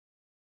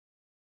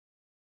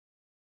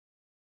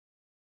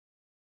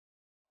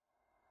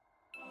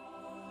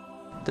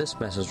This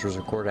message was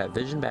recorded at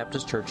Vision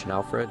Baptist Church in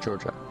Alpharetta,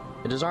 Georgia.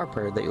 It is our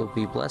prayer that you will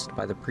be blessed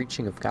by the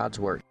preaching of God's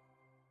Word.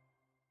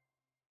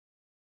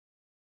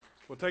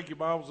 Well, take your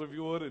Bibles, if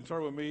you would, and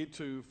turn with me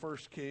to 1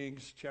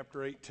 Kings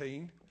chapter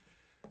 18.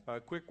 A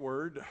quick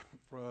word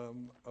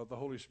from the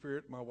Holy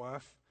Spirit, my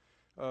wife.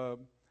 The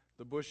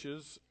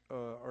Bushes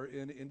are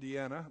in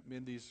Indiana.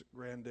 Mindy's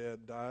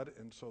granddad died,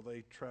 and so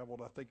they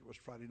traveled, I think it was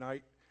Friday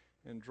night,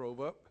 and drove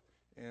up.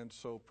 And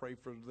so pray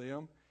for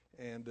them.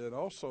 And then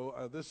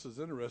also, this is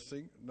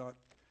interesting, not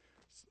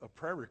a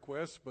prayer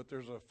request, but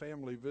there's a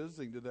family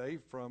visiting today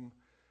from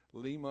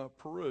Lima,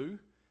 Peru.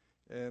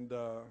 And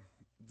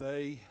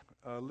they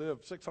live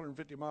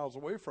 650 miles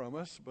away from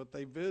us, but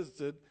they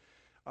visited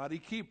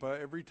Arequipa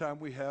every time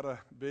we had a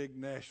big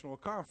national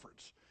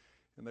conference.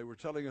 And they were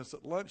telling us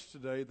at lunch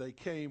today they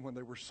came when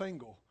they were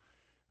single.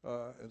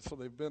 And so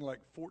they've been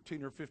like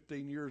 14 or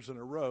 15 years in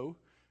a row.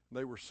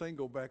 They were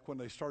single back when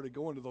they started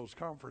going to those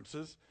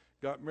conferences,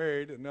 got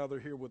married, and now they're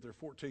here with their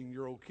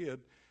 14-year-old kid.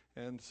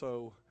 And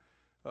so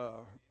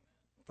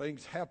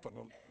things happen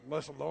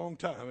unless a long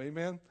time.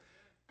 Amen?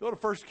 Go to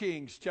 1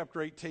 Kings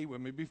chapter 18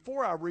 with me.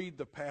 Before I read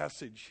the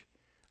passage,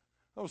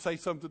 I will say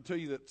something to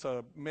you that's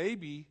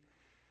maybe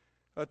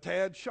a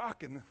tad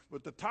shocking,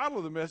 but the title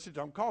of the message,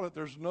 I'm calling it,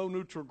 There's No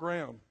Neutral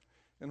Ground.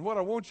 And what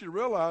I want you to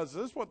realize is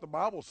this is what the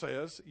Bible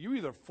says. You're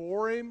either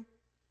for him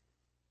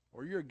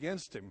or you're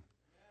against him.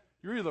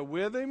 You're either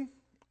with him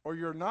or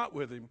you're not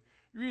with him.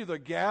 You're either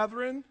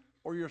gathering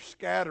or you're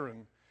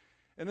scattering.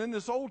 And in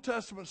this Old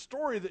Testament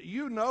story that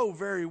you know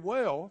very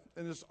well,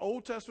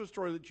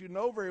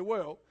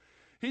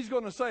 he's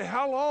going to say,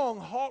 how long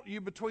halt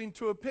you between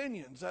two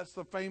opinions? That's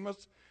the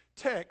famous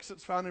text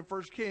that's found in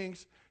 1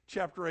 Kings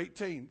chapter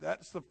 18.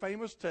 That's the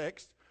famous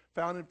text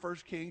found in 1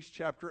 Kings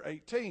chapter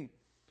 18.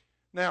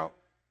 Now,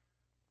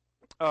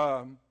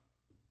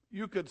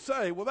 you could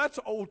say, well, that's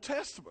Old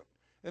Testament.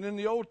 And in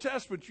the Old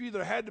Testament, you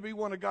either had to be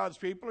one of God's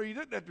people or you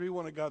didn't have to be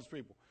one of God's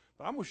people.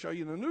 But I'm going to show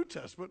you in the New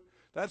Testament,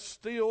 that's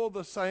still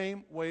the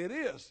same way it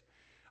is.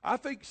 I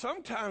think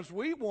sometimes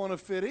we want to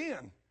fit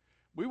in.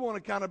 We want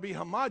to kind of be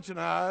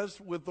homogenized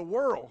with the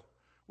world.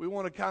 We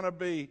want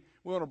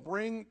to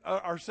bring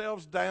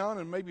ourselves down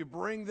and maybe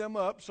bring them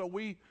up so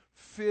we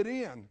fit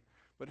in.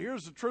 But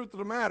here's the truth of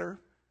the matter.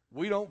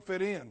 We don't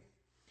fit in.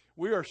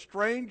 We are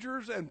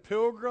strangers and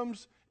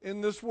pilgrims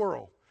in this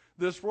world.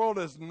 This world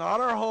is not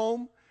our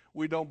home.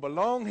 We don't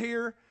belong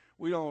here.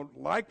 We don't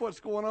like what's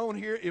going on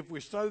here. If we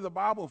study the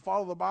Bible and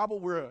follow the Bible,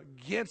 we're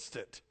against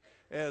it.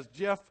 As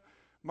Jeff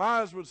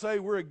Mize would say,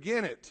 we're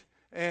against it.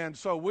 And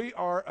so we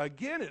are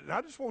against it. And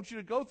I just want you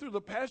to go through the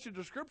passage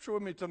of Scripture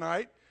with me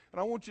tonight, and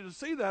I want you to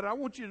see that. I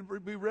want you to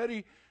be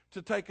ready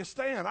to take a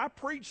stand. I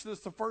preached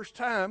this the first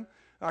time.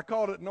 I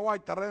called it No hay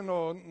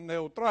terreno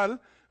neutral.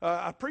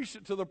 I preached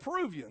it to the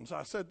Peruvians.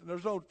 I said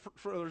there's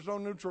no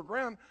neutral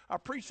ground. I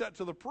preached that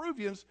to the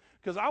Peruvians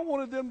because I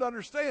wanted them to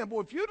understand,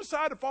 boy, if you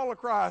decide to follow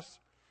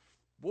Christ,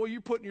 boy,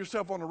 you're putting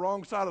yourself on the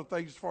wrong side of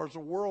things as far as the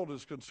world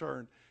is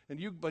concerned.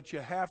 But you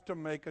have to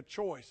make a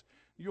choice.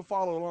 You'll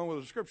follow along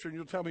with the Scripture, and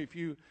you'll tell me if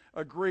you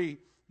agree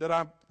that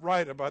I'm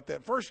right about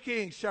that. 1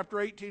 Kings chapter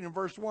 18 and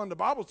verse 1, the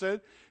Bible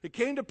said, it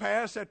came to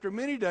pass after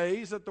many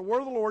days that the word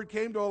of the Lord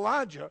came to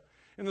Elijah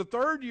in the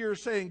third year,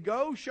 saying,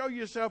 Go, show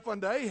yourself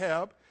unto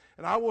Ahab,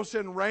 and I will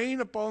send rain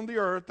upon the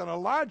earth. And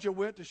Elijah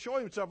went to show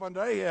himself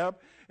unto Ahab,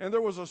 and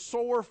there was a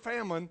sore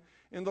famine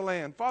in the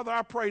land. Father,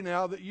 I pray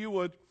now that you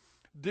would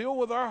deal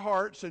with our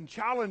hearts and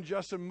challenge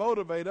us and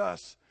motivate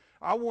us.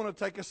 I want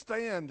to take a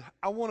stand.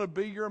 I want to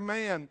be your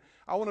man.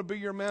 I want to be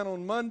your man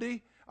on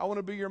Monday. I want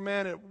to be your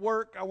man at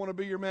work. I want to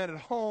be your man at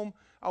home.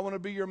 I want to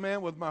be your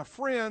man with my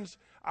friends.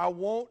 I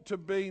want to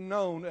be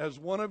known as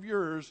one of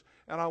yours,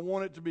 and I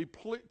want it to be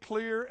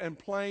clear and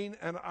plain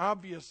and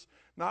obvious,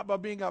 not by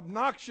being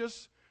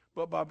obnoxious,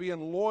 but by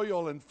being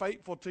loyal and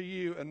faithful to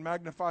you and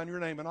magnifying your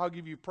name. And I'll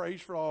give you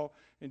praise for all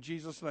in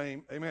Jesus'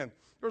 name. Amen.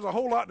 There's a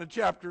whole lot in the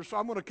chapter, so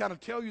I'm going to kind of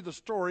tell you the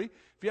story.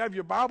 If you have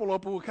your Bible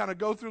open, we'll kind of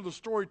go through the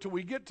story till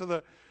we get to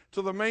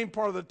the main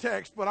part of the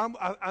text. But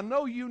I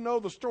know you know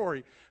the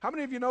story. How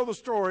many of you know the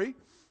story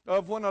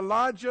of when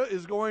Elijah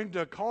is going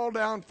to call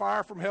down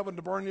fire from heaven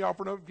to burn the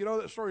offering? If you know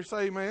that story,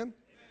 say amen. Amen.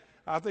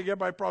 I think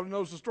everybody probably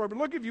knows the story. But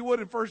look, if you would,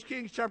 in 1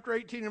 Kings chapter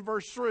 18 and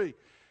verse 3.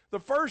 The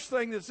first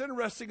thing that's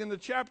interesting in the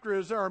chapter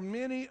is there are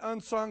many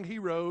unsung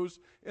heroes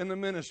in the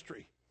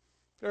ministry.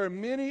 There are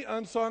many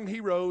unsung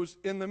heroes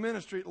in the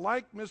ministry,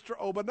 like Mr.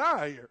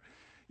 Obadiah here.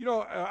 You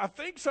know, I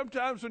think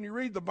sometimes when you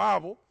read the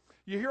Bible,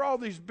 you hear all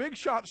these big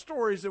shot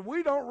stories, and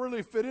we don't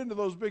really fit into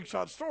those big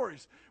shot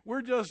stories.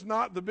 We're just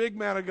not the big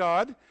man of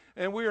God,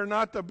 and we are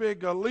not the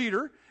big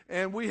leader,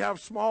 and we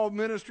have small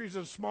ministries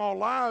and small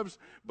lives.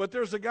 But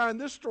there's a guy in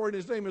this story, and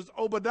his name is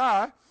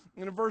Obadiah.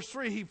 And in verse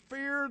 3, he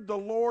feared the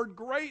Lord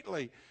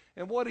greatly.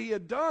 And what he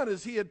had done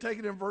is he had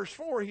taken, in verse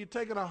 4, he had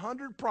taken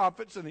 100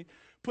 prophets, and he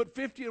put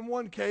 50 in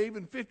one cave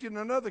and 50 in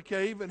another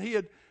cave, and he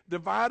had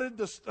divided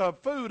the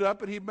food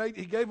up, and he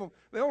gave them,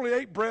 they only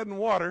ate bread and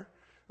water,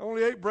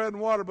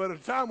 but at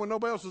a time when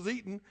nobody else was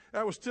eating,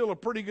 that was still a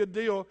pretty good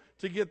deal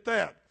to get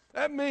that.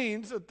 That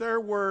means that there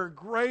were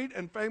great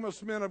and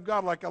famous men of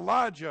God like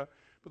Elijah,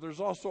 but there's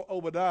also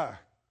Obadiah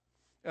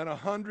and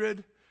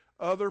 100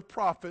 other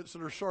prophets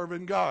that are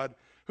serving God,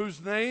 whose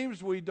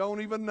names we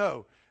don't even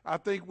know. I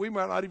think we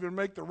might not even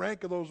make the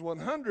rank of those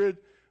 100,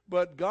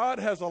 but God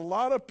has a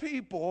lot of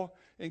people,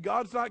 and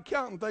God's not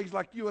counting things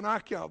like you and I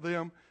count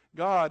them.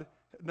 God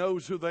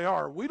knows who they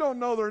are. We don't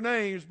know their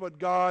names, but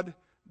God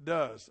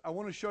does. I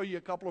want to show you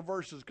a couple of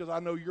verses because I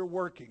know you're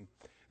working,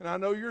 and I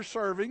know you're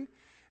serving,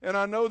 and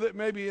I know that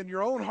maybe in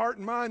your own heart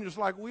and mind, it's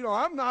like,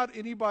 I'm not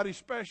anybody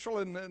special,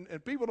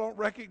 and people don't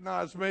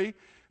recognize me.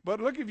 But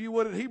look, if you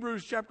would, at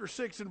Hebrews chapter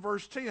 6 and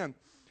verse 10.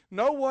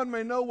 No one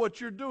may know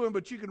what you're doing,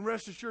 but you can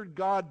rest assured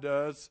God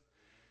does,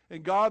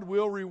 and God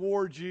will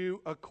reward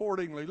you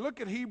accordingly. Look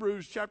at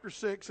Hebrews chapter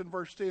 6 and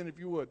verse 10, if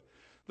you would.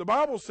 The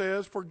Bible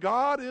says, for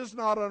God is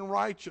not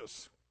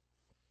unrighteous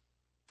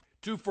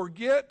to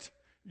forget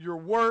your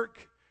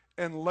work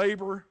and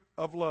labor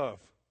of love,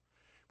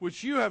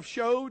 which you have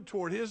showed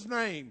toward his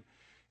name,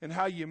 and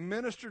how you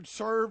ministered,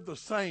 served the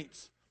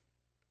saints,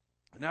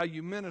 and how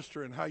you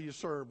minister and how you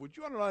serve. Would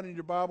you underline in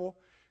your Bible,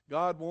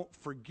 God won't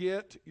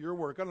forget your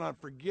work. Underline,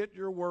 forget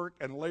your work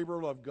and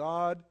labor of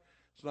God.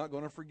 It's not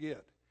going to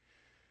forget.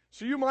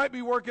 So you might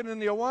be working in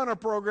the Awana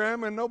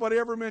program and nobody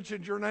ever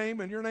mentions your name,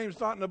 and your name's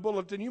not in the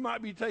bulletin. You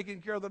might be taking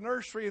care of the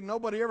nursery and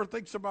nobody ever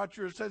thinks about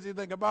you or says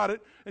anything about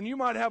it. And you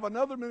might have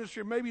another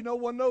ministry, maybe no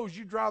one knows.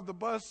 You drive the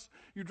bus,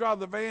 you drive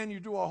the van, you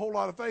do a whole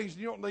lot of things,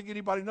 and you don't think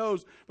anybody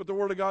knows, but the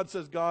Word of God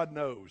says God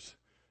knows.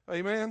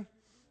 Amen?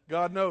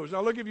 God knows.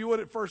 Now look, if you would,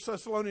 at 1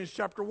 Thessalonians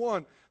chapter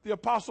 1. The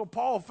Apostle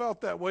Paul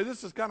felt that way.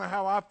 This is kind of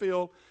how I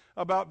feel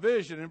about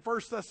vision. In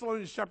 1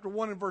 Thessalonians chapter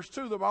 1 and verse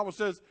 2, the Bible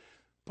says,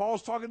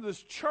 Paul's talking to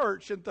this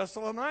church in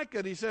Thessalonica,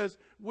 and he says,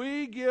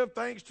 we give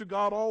thanks to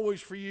God always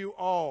for you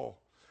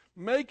all,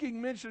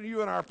 making mention of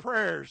you in our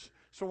prayers.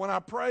 So when I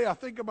pray, I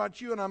think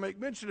about you and I make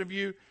mention of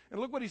you. And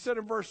look what he said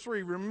in verse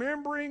 3,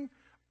 remembering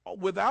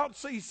without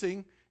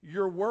ceasing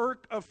your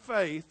work of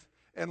faith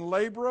and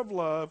labor of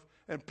love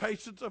and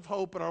patience of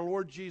hope in our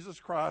Lord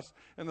Jesus Christ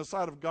in the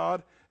sight of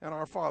God and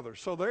our Father.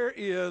 So there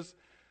is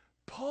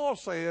Paul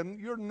saying,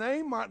 your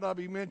name might not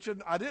be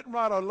mentioned. I didn't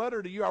write a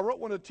letter to you. I wrote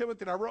one to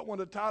Timothy and I wrote one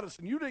to Titus,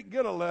 and you didn't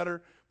get a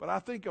letter, but I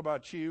think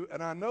about you,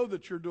 and I know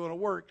that you're doing a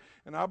work,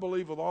 and I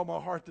believe with all my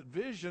heart that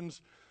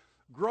visions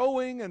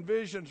growing and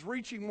visions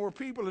reaching more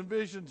people and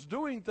visions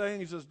doing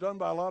things is done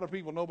by a lot of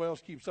people nobody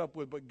else keeps up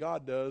with, but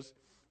God does.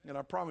 And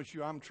I promise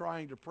you, I'm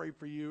trying to pray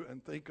for you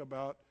and think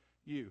about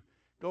you.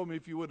 Go with me,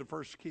 if you would, to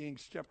 1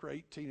 Kings chapter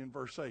 18 and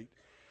verse 8.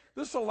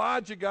 This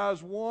Elijah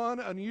guy's one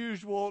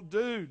unusual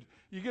dude.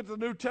 You get to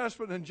the New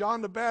Testament, and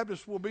John the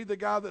Baptist will be the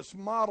guy that's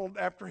modeled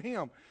after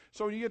him.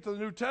 So when you get to the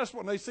New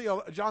Testament, and they see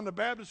John the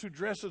Baptist who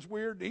dresses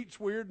weird, eats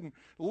weird, and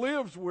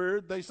lives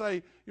weird, they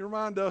say, you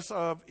remind us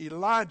of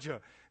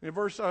Elijah. In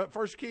 1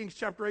 Kings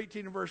chapter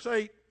 18 and verse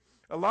 8,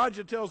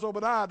 Elijah tells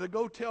Obadiah to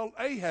go tell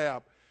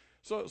Ahab.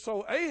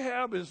 So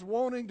Ahab is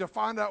wanting to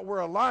find out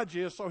where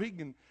Elijah is so he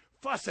can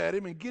fuss at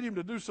him and get him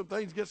to do some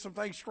things, get some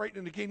things straightened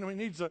in the kingdom. He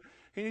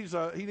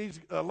needs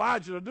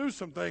Elijah to do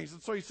some things.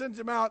 And so he sends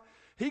him out.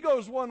 He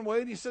goes one way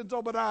and he sends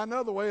Obadiah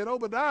another way. And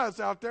Obadiah's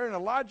out there, and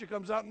Elijah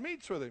comes out and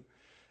meets with him.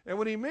 And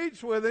when he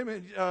meets with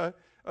him,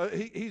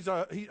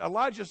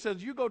 Elijah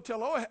says, you go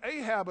tell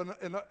Ahab.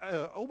 And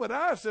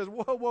Obadiah says,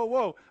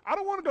 whoa. I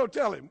don't want to go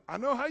tell him. I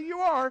know how you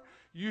are.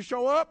 You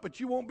show up, but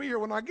you won't be here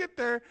when I get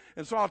there.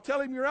 And so I'll tell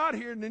him you're out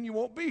here, and then you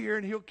won't be here,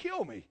 and he'll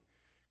kill me.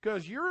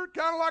 Because you're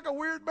kind of like a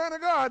weird man of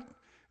God.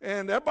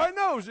 And everybody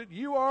knows it.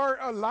 You are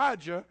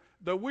Elijah,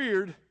 the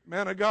weird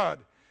man of God.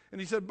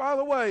 And he said, by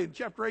the way, in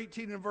chapter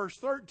 18 and verse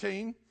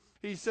 13,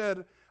 he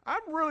said,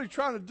 I'm really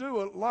trying to do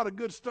a lot of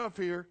good stuff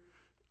here.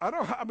 I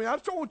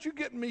just don't want you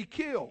getting me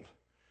killed.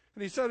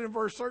 And he said in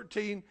verse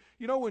 13,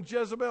 you know, when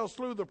Jezebel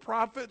slew the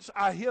prophets,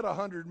 I hit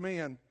 100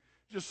 men.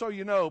 Just so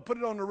you know, put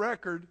it on the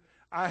record,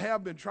 I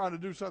have been trying to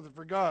do something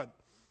for God.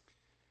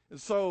 And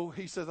so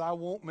he says, I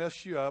won't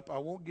mess you up. I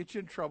won't get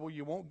you in trouble.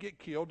 You won't get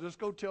killed. Just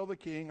go tell the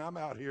king I'm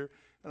out here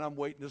and I'm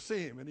waiting to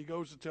see him. And he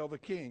goes to tell the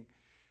king.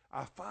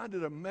 I find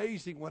it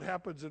amazing what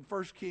happens in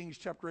 1 Kings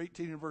chapter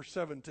 18 and verse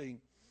 17.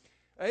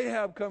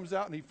 Ahab comes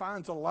out and he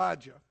finds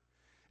Elijah.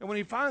 And when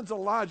he finds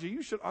Elijah,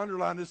 you should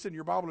underline this in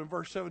your Bible in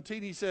verse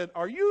 17. He said,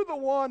 are you the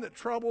one that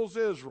troubles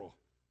Israel?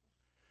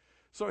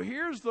 So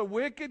here's the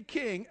wicked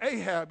king,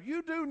 Ahab.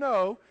 You do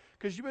know,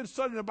 because you've been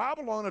studying the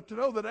Bible long enough to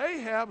know that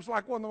Ahab's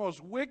like one of the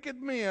most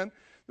wicked men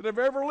that have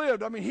ever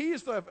lived. I mean,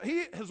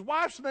 his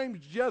wife's name's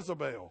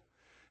Jezebel,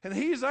 and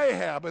he's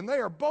Ahab, and they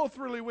are both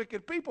really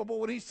wicked people. But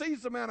when he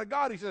sees the man of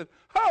God, he said,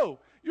 oh,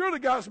 you're the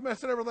guy that's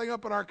messing everything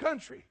up in our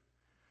country.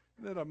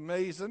 Isn't it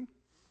amazing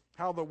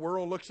how the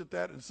world looks at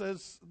that and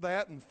says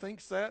that and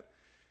thinks that?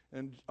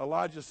 And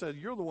Elijah said,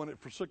 you're the one that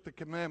forsook the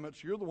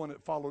commandments. You're the one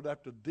that followed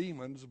after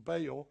demons,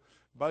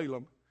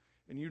 Balaam,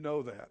 and you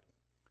know that.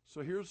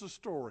 So here's the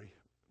story.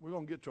 We're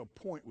going to get to a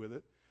point with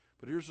it,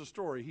 but here's the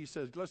story. He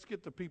says, let's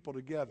get the people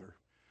together.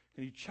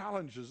 And he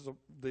challenges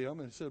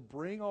them and said,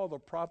 bring all the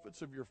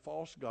prophets of your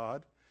false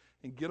god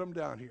and get them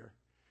down here.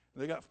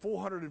 They got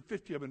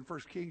 450 of them in 1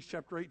 Kings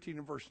chapter 18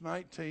 and verse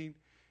 19,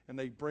 and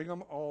they bring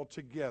them all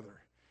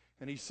together.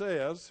 And he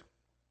says,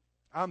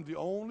 I'm the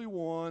only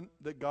one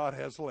that God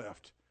has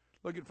left.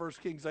 Look at 1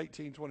 Kings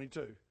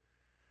 18:22.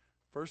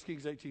 1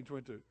 Kings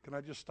 18:22. Can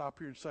I just stop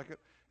here a second?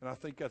 And I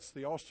think that's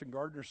the Austin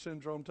Gardner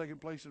syndrome taking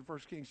place in 1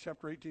 Kings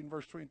chapter 18,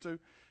 verse 22,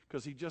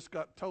 because he just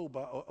got told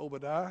by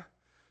Obadiah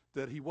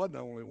that he wasn't the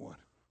only one.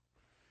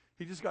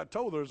 He just got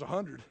told there's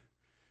 100.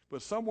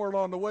 But somewhere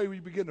along the way, we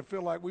begin to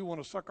feel like we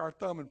want to suck our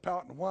thumb and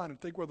pout and whine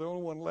and think we're the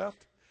only one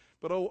left.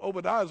 But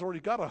Obadiah's already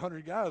got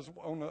 100 guys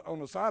on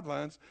the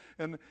sidelines.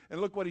 And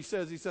look what he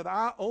says. He said,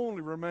 I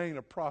only remain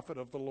a prophet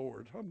of the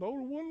Lord. I'm the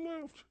only one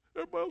left.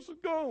 Everybody else is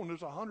gone.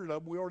 There's 100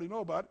 of them we already know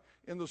about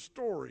in the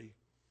story.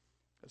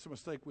 That's a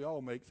mistake we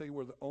all make, thinking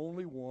we're the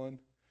only one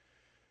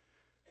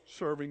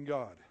serving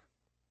God.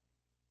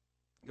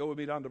 Go with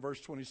me down to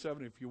verse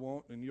 27 if you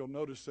want, and you'll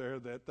notice there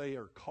that they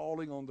are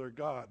calling on their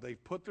God.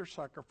 They've put their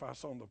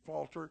sacrifice on the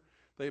altar.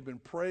 They've been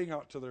praying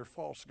out to their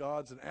false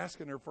gods and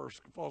asking their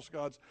false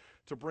gods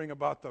to bring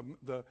about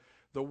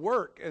the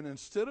work. And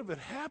instead of it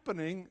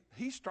happening,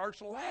 he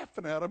starts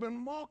laughing at them and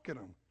mocking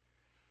them.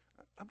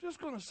 I'm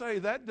just going to say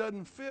that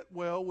doesn't fit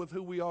well with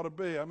who we ought to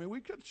be. I mean, we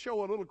could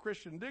show a little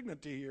Christian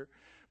dignity here.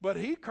 But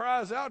he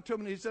cries out to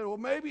him and he said, well,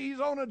 maybe he's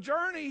on a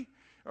journey,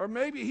 or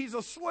maybe he's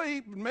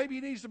asleep, and maybe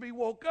he needs to be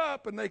woke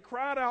up. And they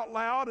cried out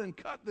loud and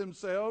cut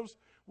themselves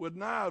with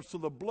knives so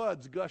the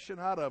blood's gushing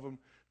out of them,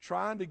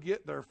 trying to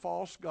get their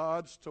false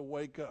gods to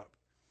wake up.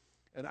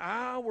 And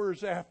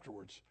hours after,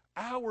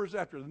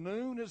 the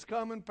noon has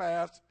come and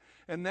passed,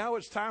 and now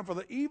it's time for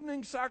the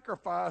evening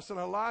sacrifice. And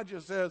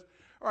Elijah says,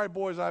 all right,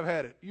 boys, I've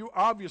had it. You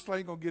obviously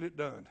ain't going to get it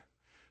done.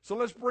 So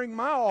let's bring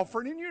my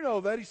offering. And you know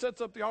that. He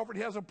sets up the offering.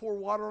 He has them pour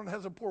water on it,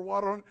 has them pour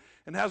water on it,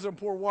 and has them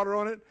pour water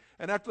on it.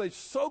 And after they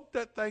soak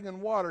that thing in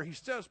water, he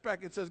steps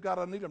back and says, God,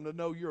 I need them to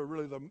know you're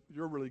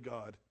really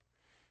God.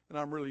 And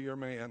I'm really your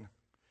man.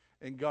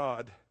 And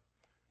God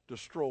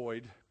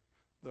destroyed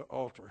the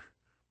altar.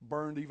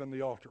 Burned even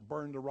the altar.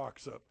 Burned the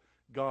rocks up.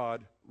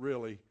 God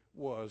really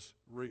was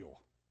real.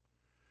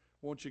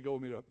 Won't you go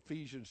with me to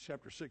Ephesians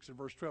chapter 6 and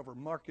verse 12, or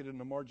mark it in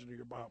the margin of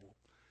your Bible.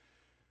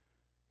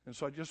 And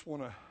so I just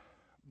want to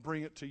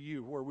bring it to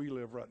you where we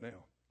live right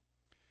now.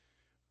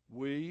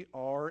 We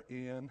are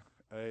in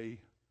a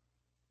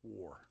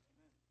war.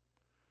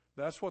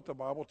 That's what the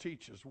Bible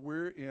teaches.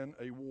 We're in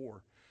a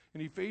war.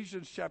 In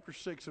Ephesians chapter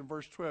 6 and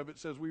verse 12, it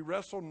says, we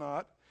wrestle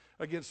not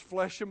against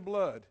flesh and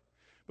blood,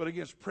 but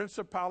against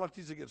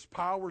principalities, against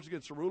powers,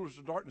 against the rulers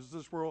of darkness of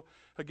this world,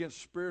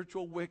 against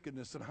spiritual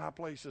wickedness in high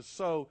places.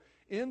 So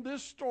in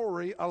this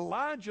story,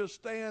 Elijah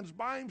stands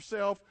by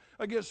himself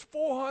against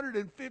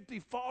 450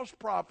 false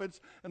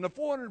prophets, and the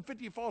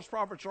 450 false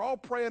prophets are all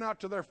praying out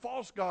to their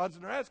false gods,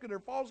 and they're asking their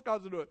false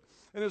gods to do it.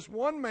 And this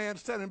one man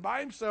standing by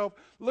himself,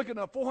 looking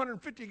at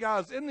 450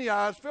 guys in the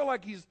eyes,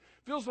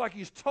 feels like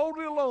he's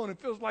totally alone and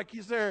feels like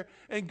he's there,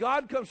 and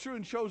God comes through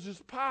and shows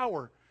his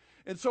power.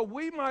 And so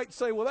we might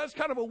say, well, that's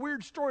kind of a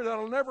weird story.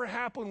 That'll never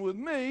happen with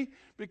me,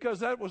 because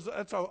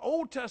that's an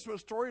Old Testament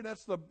story, and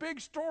that's the big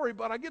story.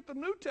 But I get the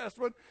New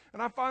Testament,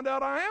 and I find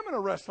out I am in a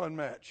wrestling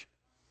match.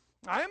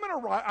 I am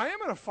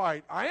in a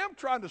fight. I am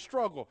trying to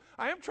struggle.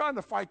 I am trying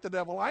to fight the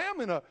devil. I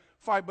am in a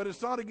fight, but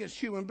it's not against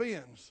human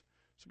beings.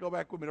 So go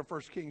back with me to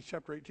 1 Kings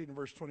chapter 18 and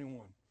verse 21.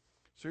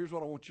 So here's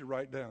what I want you to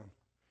write down.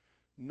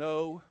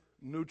 No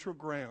neutral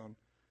ground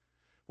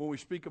when we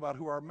speak about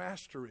who our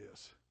master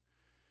is.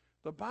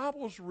 The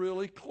Bible's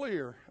really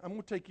clear. I'm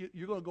going to take you,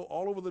 you're going to go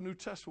all over the New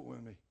Testament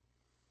with me.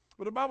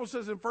 But the Bible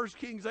says in 1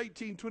 Kings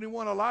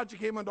 18:21, Elijah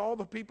came unto all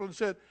the people and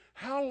said,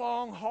 how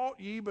long halt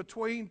ye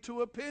between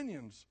two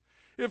opinions?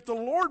 If the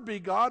Lord be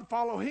God,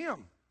 follow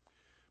him.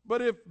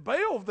 But if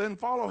Baal, then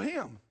follow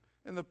him.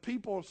 And the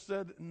people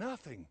said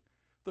nothing.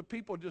 The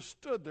people just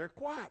stood there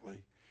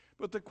quietly.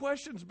 But the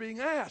question's being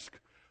asked,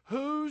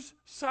 whose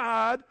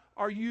side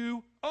are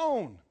you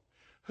on?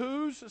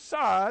 Whose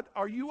side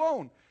are you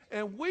on?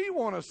 And we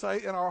want to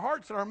say in our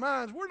hearts and our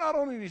minds, we're not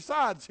on any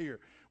sides here.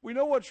 We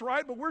know what's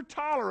right, but we're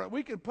tolerant.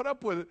 We can put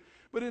up with it.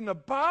 But in the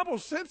Bible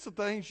sense of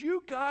things,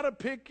 you got to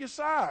pick your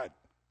side.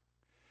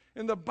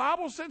 In the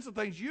Bible sense of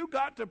things, you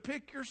got to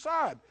pick your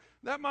side.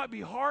 That might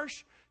be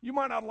harsh. You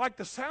might not like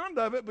the sound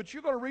of it, but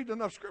you're going to read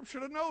enough Scripture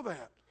to know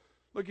that.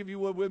 Look, if you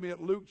would, with me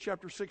at Luke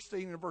chapter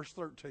 16 and verse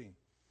 13.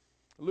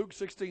 Luke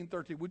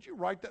 16:13. Would you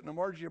write that in the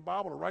margin of your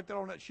Bible, or write that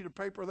on that sheet of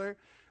paper there?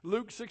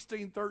 Luke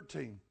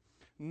 16:13.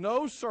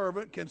 No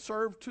servant can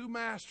serve two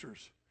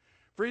masters.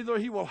 For either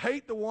he will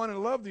hate the one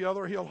and love the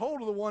other, or he'll hold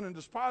to the one and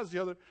despise the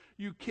other.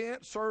 You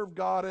can't serve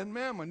God and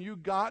mammon. You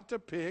got to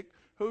pick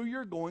who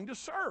you're going to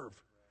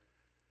serve.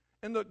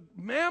 And the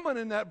mammon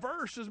in that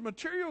verse is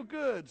material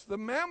goods. The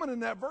mammon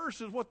in that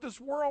verse is what this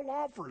world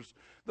offers.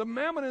 The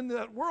mammon in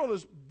that world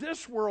is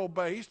this world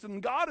based,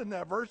 and God in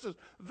that verse is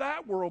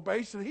that world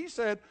based. And he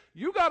said,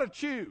 you got to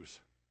choose.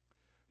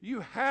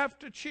 You have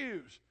to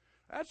choose.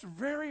 That's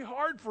very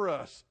hard for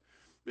us.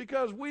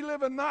 Because we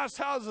live in nice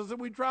houses and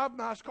we drive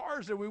nice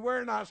cars and we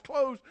wear nice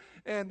clothes,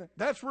 and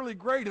that's really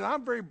great, and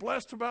I'm very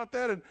blessed about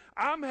that, and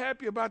I'm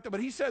happy about that.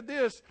 But he said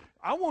this,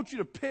 I want you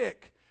to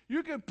pick.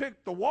 You can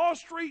pick the Wall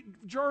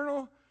Street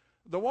Journal,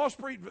 the Wall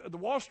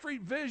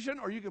Street vision,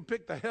 or you can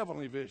pick the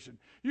heavenly vision.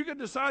 You can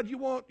decide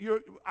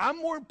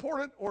I'm more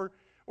important or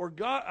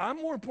God, I'm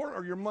more important,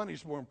 or your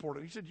money's more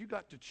important. He said you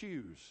got to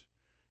choose.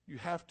 You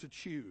have to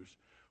choose.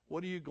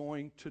 What are you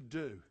going to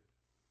do?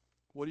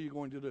 What are you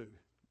going to do?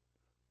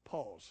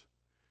 Pause.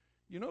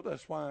 You know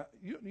that's why,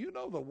 you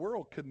know the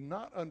world could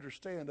not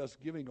understand us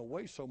giving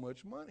away so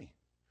much money.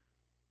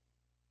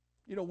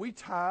 You know, we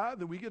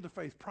tithe and we get the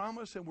faith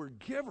promise and we're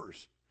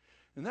givers.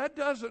 And that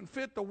doesn't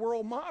fit the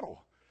world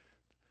model.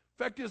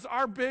 Fact is,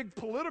 our big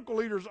political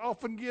leaders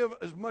often give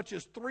as much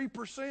as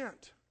 3%.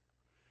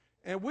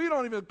 And we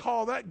don't even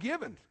call that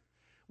giving.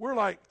 We're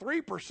like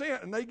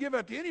 3%, and they give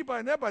it to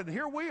anybody and everybody. And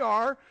here we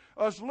are,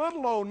 us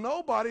little old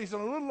nobodies in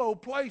a little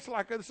old place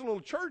like this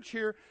little church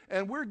here,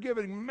 and we're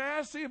giving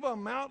massive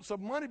amounts of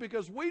money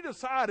because we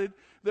decided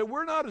that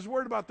we're not as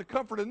worried about the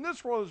comfort in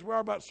this world as we are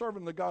about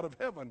serving the God of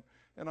heaven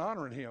and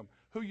honoring him.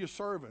 Who you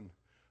serving?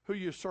 Who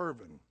you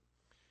serving?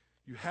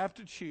 You have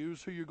to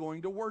choose who you're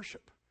going to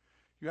worship.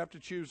 You have to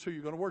choose who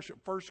you're going to worship.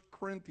 1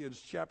 Corinthians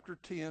chapter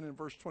 10 and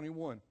verse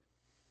 21.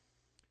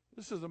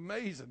 This is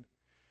amazing.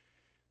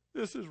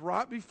 This is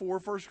right before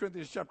 1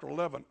 Corinthians chapter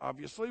 11,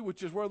 obviously,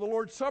 which is where the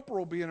Lord's Supper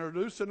will be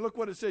introduced. And look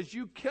what it says.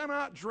 You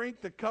cannot drink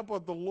the cup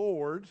of the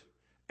Lord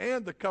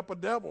and the cup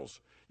of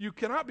devils. You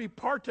cannot be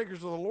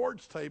partakers of the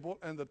Lord's table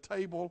and the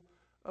table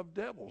of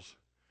devils.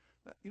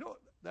 You know,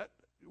 that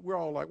we're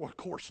all like, well, of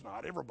course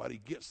not.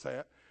 Everybody gets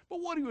that.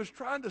 But what he was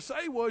trying to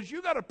say was,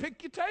 you got to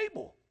pick your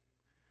table.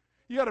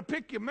 You got to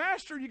pick your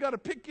master. You got to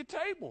pick your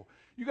table.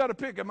 You got to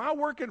pick, am I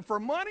working for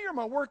money or am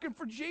I working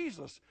for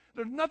Jesus?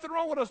 There's nothing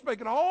wrong with us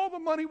making all the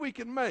money we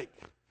can make.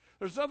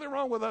 There's nothing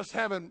wrong with us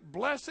having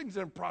blessings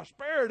and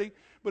prosperity.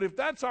 But if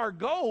that's our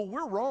goal,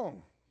 we're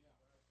wrong.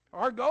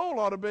 Our goal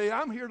ought to be,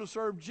 I'm here to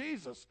serve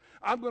Jesus.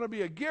 I'm going to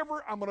be a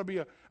giver. I'm going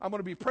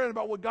to be praying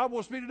about what God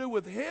wants me to do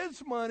with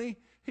his money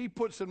he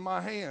puts in my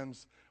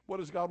hands. What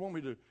does God want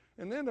me to do?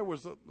 And then there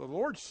was the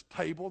Lord's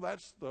table.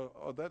 That's the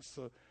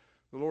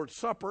Lord's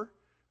Supper.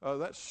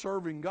 That's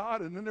serving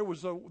God. And then there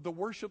was the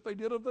worship they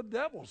did of the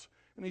devils.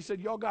 And he said,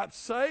 y'all got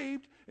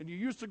saved, and you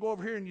used to go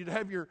over here and you'd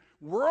have your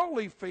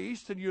worldly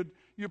feast, and you'd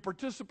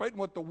participate in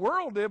what the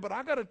world did. But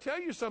I got to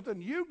tell you something.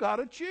 You got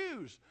to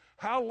choose.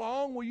 How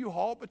long will you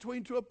halt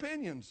between two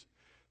opinions?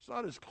 It's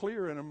not as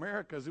clear in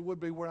America as it would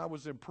be when I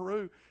was in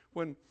Peru,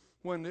 when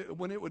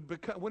it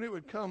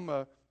would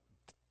come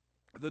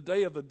the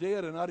Day of the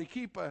Dead in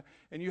Arequipa,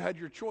 and you had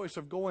your choice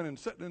of going and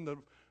sitting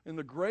in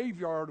the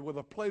graveyard with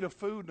a plate of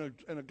food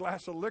and a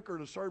glass of liquor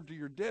to serve to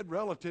your dead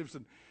relatives,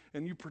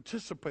 and you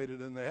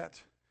participated in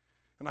that.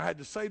 And I had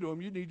to say to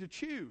him, you need to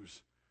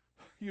choose.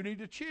 You need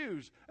to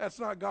choose. That's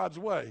not God's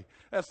way.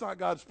 That's not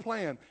God's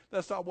plan.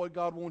 That's not what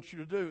God wants you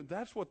to do.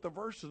 That's what the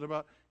verse is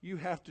about. You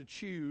have to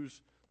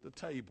choose the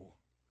table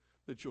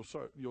that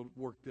you'll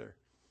work there.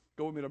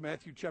 Go with me to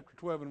Matthew chapter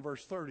 12 and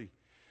verse 30.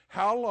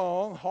 How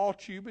long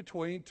halt you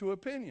between two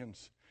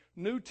opinions?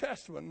 New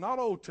Testament, not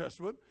Old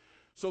Testament.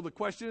 So the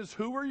question is,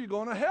 who are you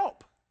going to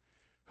help?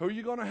 Who are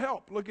you going to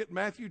help? Look at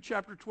Matthew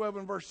chapter 12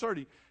 and verse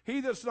 30.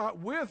 He that's not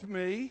with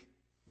me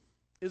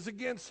is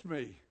against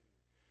me.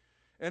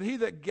 And he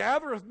that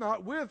gathereth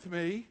not with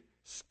me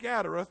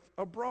scattereth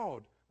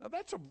abroad. Now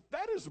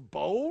that is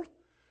bold.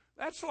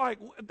 That's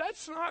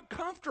not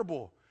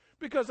comfortable.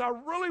 Because I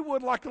really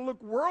would like to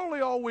look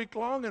worldly all week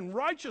long and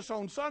righteous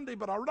on Sunday,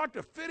 but I would like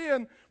to fit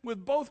in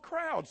with both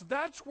crowds.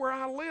 That's where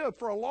I lived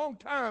for a long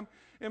time.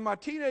 In my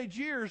teenage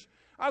years,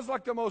 I was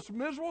like the most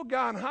miserable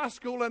guy in high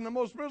school and the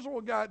most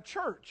miserable guy at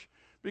church.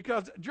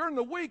 Because during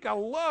the week, I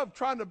loved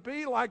trying to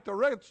be like the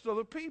rest of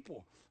the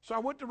people. So I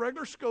went to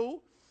regular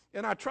school,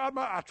 and I tried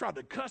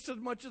to cuss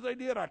as much as they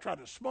did. I tried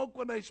to smoke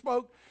when they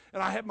smoked,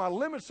 and I had my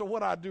limits of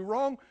what I'd do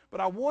wrong,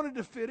 but I wanted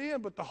to fit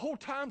in. But the whole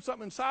time,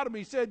 something inside of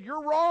me said,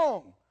 you're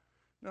wrong.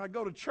 And I'd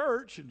go to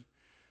church, and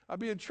I'd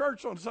be in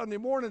church on Sunday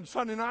morning,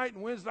 Sunday night,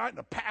 and Wednesday night, and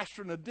the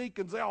pastor and the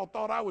deacons, they all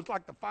thought I was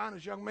like the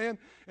finest young man,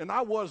 and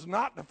I was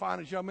not the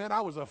finest young man. I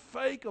was a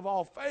fake of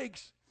all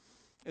fakes,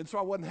 and so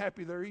I wasn't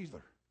happy there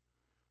either.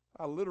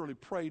 I literally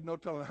prayed, no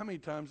telling how many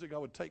times that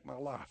God would take my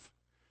life.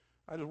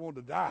 I just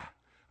wanted to die.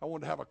 I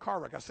wanted to have a car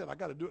wreck. I said, I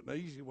got to do it in the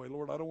easy way,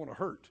 Lord. I don't want to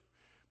hurt.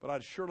 But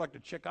I'd sure like to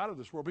check out of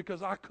this world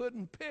because I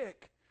couldn't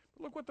pick.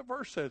 But look what the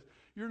verse says.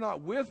 You're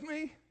not with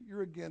me,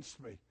 you're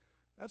against me.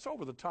 That's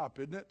over the top,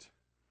 isn't it?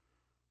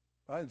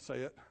 I didn't say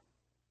it.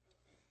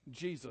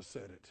 Jesus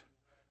said it.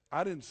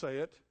 I didn't say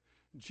it.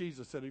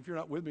 Jesus said it. If you're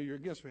not with me, you're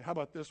against me. How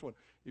about this one?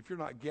 If you're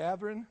not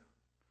gathering,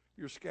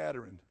 you're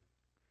scattering.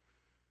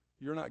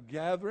 You're not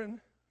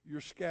gathering,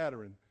 you're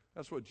scattering.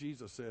 That's what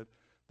Jesus said.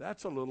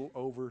 That's a little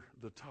over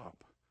the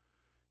top.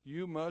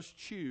 You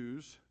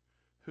choose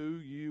who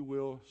you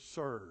will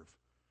serve.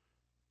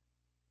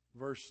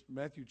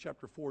 Matthew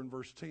chapter 4 and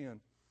verse 10.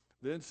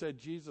 Then said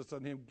Jesus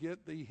unto him,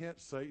 Get thee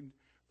hence, Satan,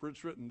 For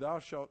it's written, thou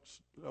shalt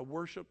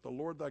worship the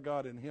Lord thy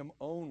God, and him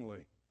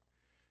only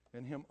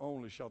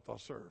shalt thou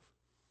serve.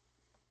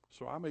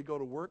 So I may go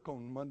to work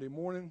on Monday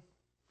morning.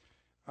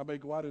 I may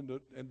go out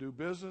and do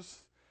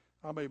business.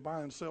 I may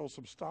buy and sell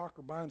some stock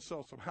or buy and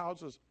sell some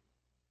houses.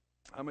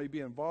 I may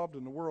be involved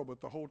in the world,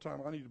 but the whole time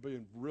I need to be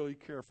really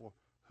careful.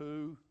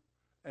 Who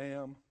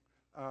am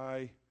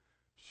I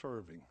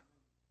serving?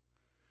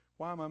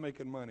 Why am I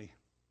making money?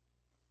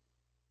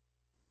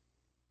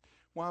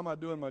 Why am I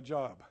doing my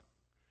job?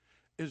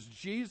 Is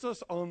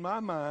Jesus on my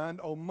mind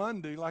on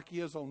Monday like he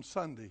is on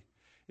Sunday?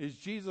 Is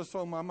Jesus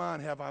on my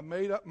mind? Have I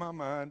made up my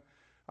mind?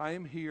 I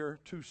am here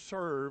to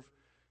serve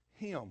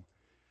him.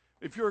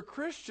 If you're a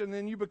Christian,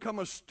 then you become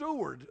a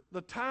steward.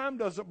 The time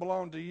doesn't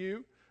belong to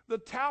you. The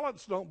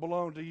talents don't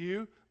belong to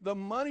you. The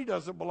money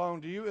doesn't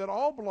belong to you. It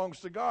all belongs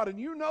to God, and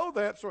you know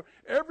that. So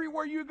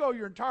everywhere you go,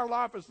 your entire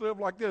life is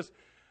lived like this.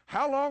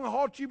 How long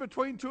halt you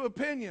between two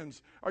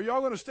opinions? Are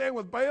y'all going to stand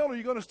with Baal, or are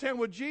you going to stand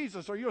with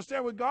Jesus? Are you going to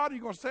stand with God, or are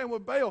you going to stand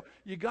with Baal?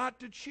 You got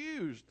to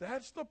choose.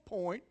 That's the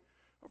point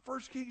of 1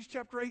 Kings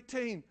chapter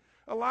 18.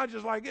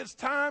 Elijah's like, it's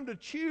time to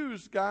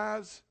choose,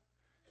 guys.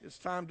 It's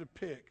time to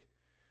pick.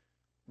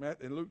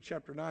 In Luke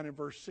chapter 9 and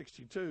verse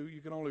 62,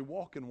 you can only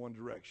walk in one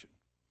direction.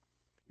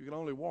 You can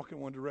only walk in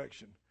one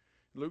direction.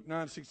 Luke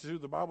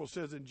 9:62, the Bible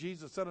says, and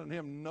Jesus said unto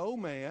him, no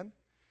man,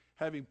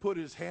 having put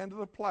his hand to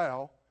the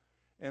plow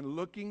and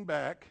looking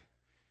back,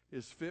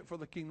 is fit for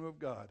the kingdom of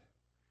God.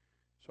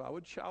 So I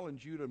would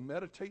challenge you to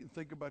meditate and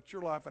think about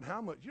your life and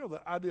how much,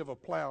 the idea of a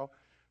plow,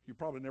 you've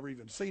probably never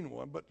even seen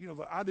one, but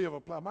the idea of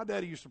a plow, my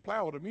daddy used to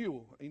plow with a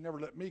mule. He never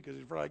let me because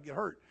he's afraid I'd get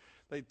hurt.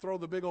 They'd throw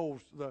the big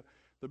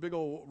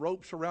old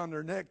ropes around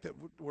their neck that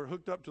were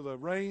hooked up to the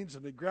reins,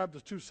 and they'd grab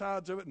the two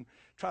sides of it and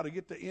try to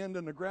get the end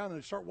in the ground,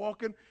 and they'd start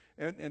walking,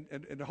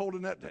 and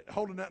holding that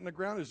in the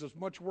ground is as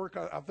much work,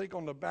 I think,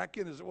 on the back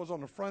end as it was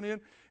on the front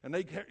end.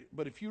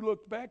 But if you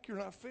look back, you're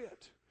not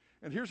fit.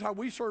 And here's how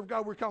we serve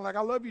God. We're kind of like,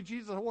 I love you,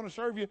 Jesus, I want to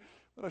serve you,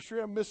 but I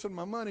sure am missing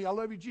my money. I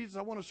love you, Jesus,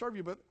 I want to serve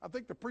you. But I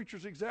think the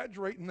preacher's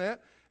exaggerating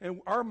that,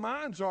 and our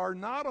minds are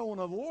not on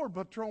the Lord,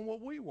 but on what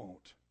we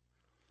want.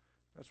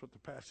 That's what the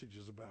passage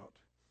is about.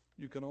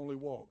 You can only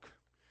walk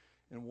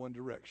in one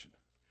direction.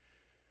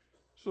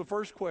 So the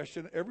first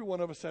question, every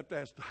one of us have to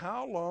ask,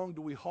 how long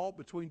do we halt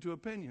between two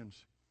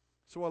opinions?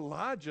 So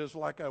Elijah's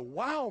like a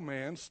wow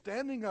man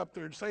standing up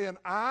there and saying,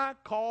 I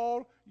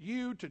call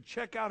you to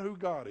check out who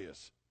God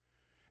is.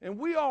 And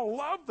we all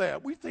love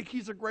that. We think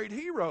he's a great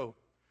hero.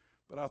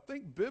 But I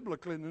think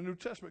biblically in the New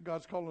Testament,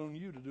 God's calling on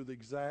you to do the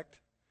exact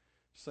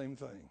same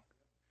thing.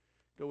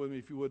 Go with me,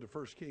 if you would, to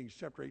 1 Kings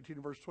chapter 18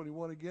 and verse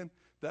 21 again.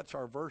 That's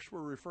our verse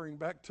we're referring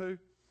back to.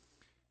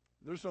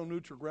 There's no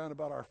neutral ground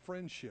about our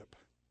friendship.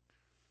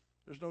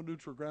 There's no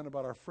neutral ground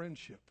about our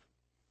friendship.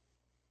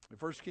 In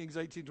 1 Kings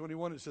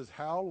 18:21, it says,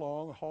 how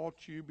long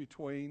halt you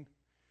between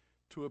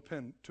two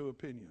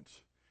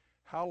opinions?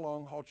 How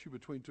long halt you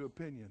between two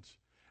opinions?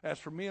 As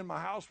for me and my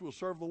house, we'll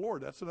serve the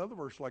Lord. That's another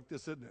verse like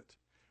this, isn't it?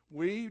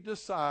 We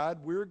decide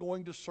we're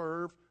going to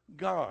serve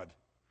God.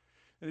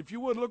 And if you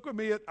would, look with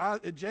me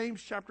at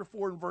James chapter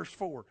 4 and verse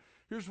 4.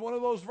 Here's one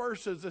of those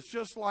verses that's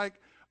just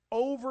like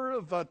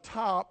over the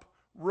top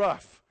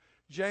rough.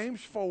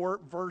 James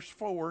 4, verse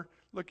 4,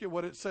 look at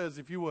what it says,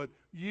 if you would.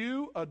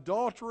 You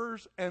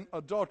adulterers and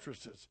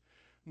adulteresses,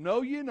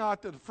 know ye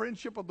not that the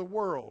friendship of the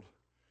world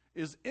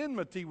is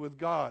enmity with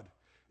God?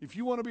 If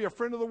you want to be a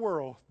friend of the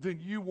world, then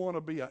you want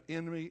to be an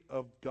enemy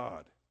of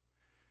God.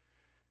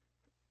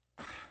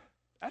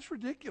 That's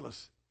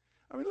ridiculous.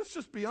 I mean, let's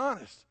just be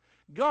honest.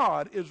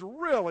 God is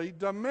really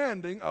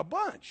demanding a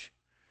bunch.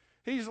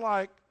 He's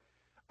like,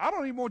 I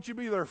don't even want you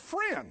to be their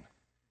friend.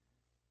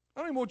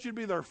 I don't even want you to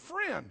be their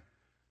friend.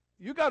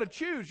 You got to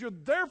choose. You're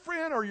their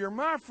friend or you're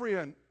my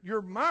friend.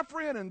 You're my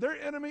friend and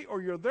their enemy,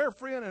 or you're their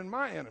friend and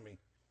my enemy.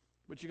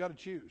 But you got to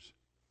choose.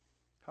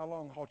 How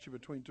long halt you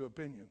between two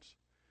opinions?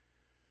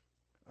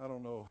 I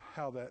don't know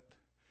how that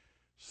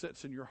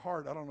sits in your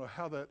heart. I don't know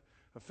how that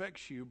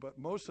affects you. But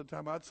most of the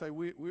time, I'd say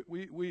we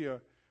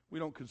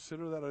don't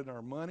consider that in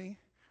our money.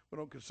 We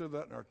don't consider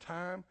that in our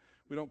time.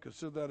 We don't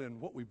consider that in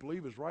what we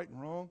believe is right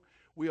and wrong.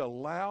 We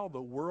allow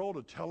the world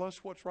to tell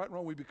us what's right and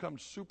wrong. We become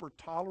super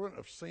tolerant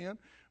of sin.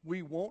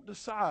 We won't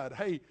decide,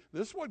 hey,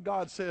 this is what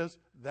God says,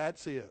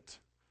 that's it.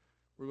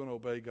 We're going to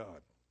obey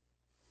God.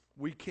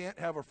 We can't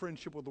have a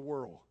friendship with the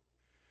world.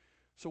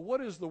 So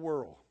what is the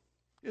world?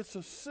 It's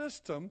a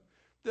system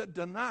that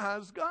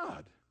denies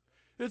God.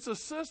 It's a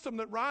system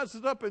that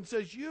rises up and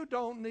says, you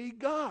don't need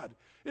God.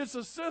 It's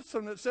a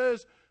system that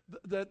says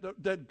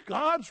that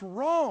God's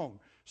wrong.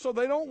 So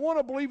they don't want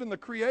to believe in the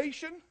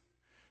creation.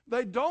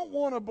 They don't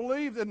want to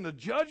believe in the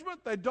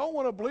judgment. They don't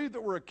want to believe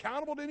that we're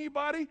accountable to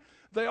anybody.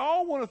 They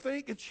all want to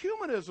think it's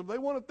humanism. They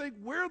want to think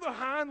we're the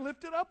high and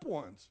lifted up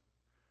ones.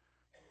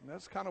 And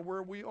that's kind of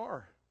where we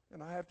are.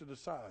 And I have to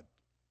decide.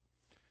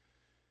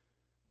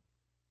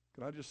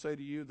 Can I just say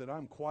to you that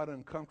I'm quite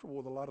uncomfortable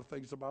with a lot of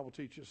things the Bible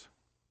teaches?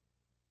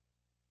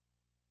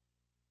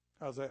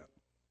 How's that?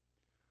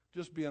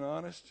 Just being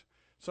honest.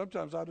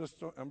 Sometimes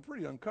I'm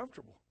pretty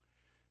uncomfortable.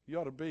 You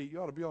ought to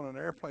be on an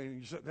airplane and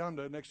you sit down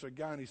there next to a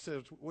guy and he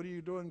says, "What are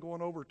you doing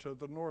going over to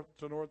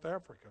North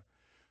Africa?"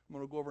 "I'm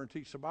going to go over and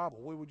teach the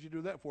Bible." "What would you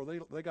do that for?"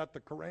 They got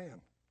the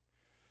Quran.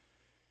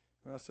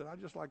 And I said, "I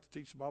just like to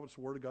teach the Bible. It's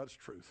the Word of God's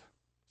truth."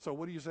 "So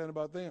what are you saying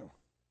about them?"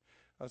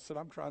 I said,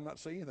 "I'm trying not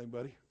to say anything,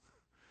 buddy.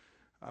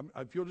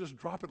 If you'll just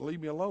drop it and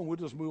leave me alone, we'll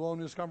just move on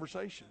in this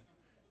conversation."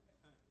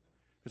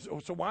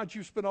 So why don't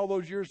you spend all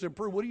those years to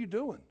improve? What are you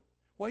doing?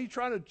 Why are you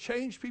trying to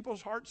change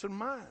people's hearts and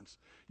minds?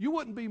 You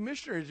wouldn't be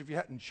missionaries if you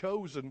hadn't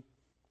chosen.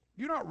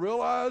 You not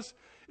realize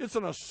it's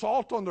an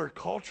assault on their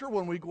culture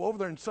when we go over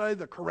there and say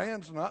the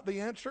Quran's not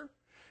the answer?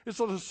 It's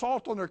an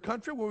assault on their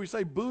country when we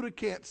say Buddha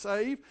can't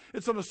save.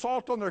 It's an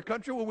assault on their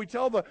country when we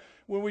tell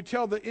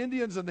the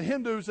Indians and the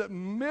Hindus that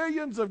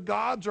millions of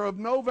gods are of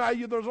no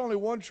value. There's only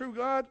one true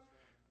God.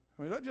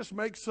 I mean, that just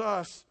makes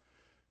us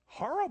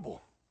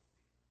horrible.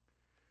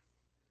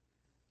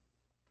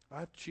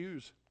 I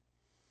choose.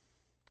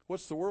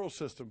 What's the world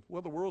system?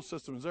 Well, the world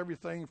system is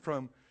everything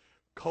from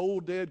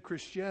cold dead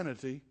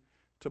Christianity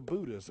to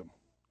Buddhism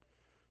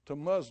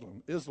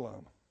to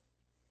Islam.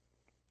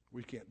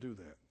 We can't do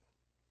that.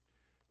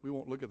 We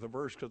won't look at the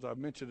verse because I've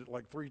mentioned it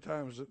like 3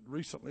 times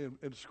recently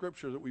in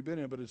Scripture that we've been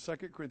in, but in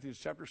 2 Corinthians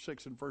chapter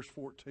 6 and verse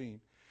 14,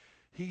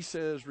 he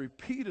says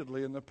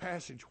repeatedly in the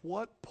passage,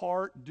 "What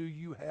part do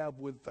you have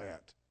with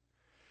that?"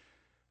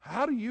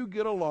 How do you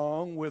get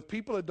along with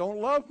people that don't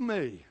love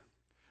me?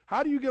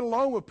 How do you get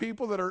along with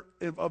people that are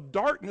of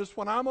darkness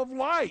when I'm of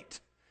light?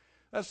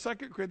 That's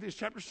 2 Corinthians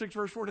chapter 6,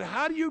 verse 14.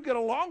 How do you get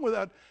along with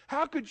that?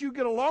 How could you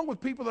get along with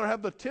people that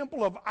have the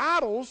temple of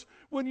idols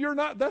when you're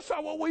not? That's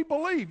not what we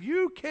believe.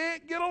 You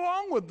can't get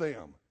along with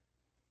them.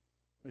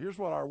 Here's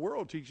what our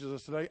world teaches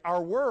us today.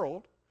 Our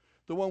world,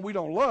 the one we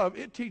don't love,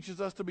 it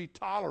teaches us to be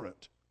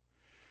tolerant.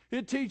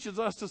 It teaches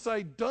us to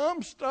say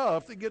dumb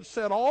stuff that gets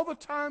said all the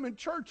time in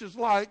churches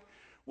like,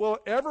 well,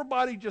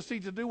 everybody just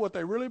needs to do what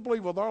they really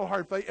believe with all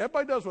heart. If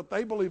everybody does what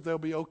they believe, they'll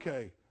be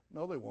okay.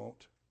 No, they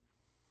won't.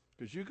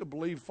 Because you could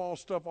believe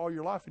false stuff all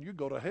your life and you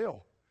go to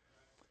hell.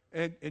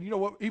 And you know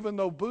what? Even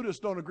though Buddhists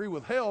don't agree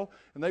with hell,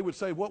 and they would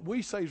say what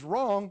we say is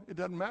wrong, it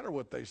doesn't matter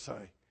what they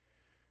say.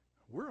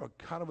 We're a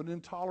kind of an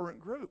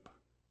intolerant group.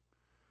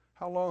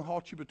 How long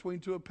halt you between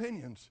 2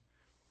 opinions?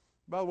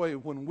 By the way,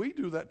 when we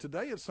do that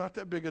today, it's not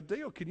that big a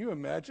deal. Can you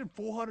imagine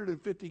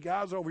 450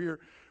 guys over here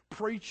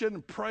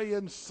preaching,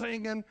 praying,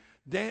 singing,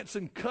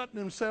 dancing, cutting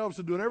themselves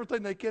and doing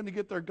everything they can to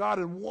get their God,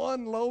 and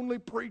one lonely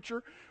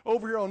preacher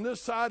over here on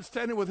this side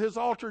standing with his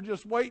altar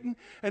just waiting,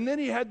 and then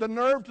he had the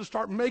nerve to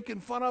start making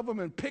fun of them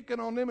and picking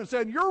on them and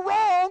saying, "You're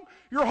wrong,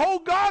 your whole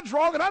God's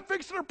wrong, and I'm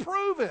fixing to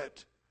prove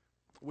it."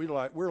 We're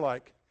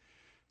like,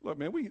 look,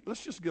 man,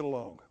 let's just get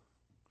along.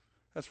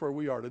 That's where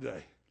we are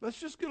today. Let's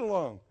just get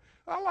along.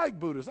 I like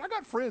Buddhists. I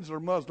got friends that are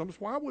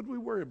Muslims. Why would we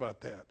worry about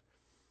that?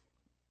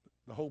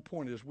 The whole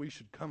point is we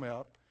should come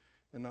out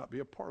and not be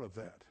a part of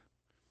that.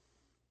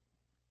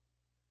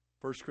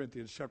 1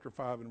 Corinthians chapter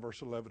 5 and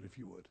verse 11, if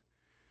you would.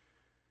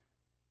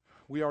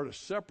 We are to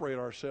separate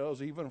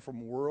ourselves even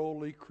from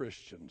worldly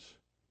Christians.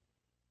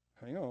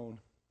 Hang on.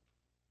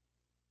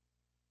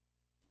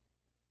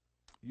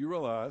 You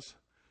realize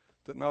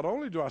that not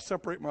only do I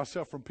separate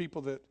myself from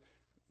people that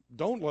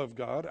don't love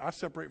God, I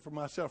separate from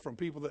myself from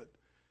people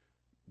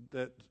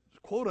that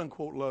quote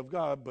unquote love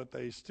God, but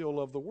they still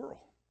love the world.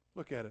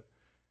 Look at it.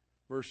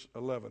 Verse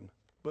 11.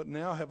 "But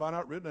now have I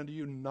not written unto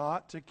you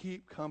not to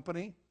keep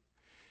company?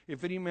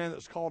 If any man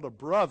that's called a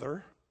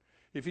brother,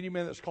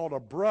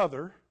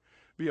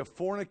 be a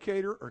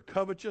fornicator or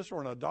covetous or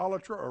an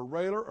idolater or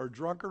railer or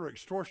drunkard or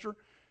extortioner,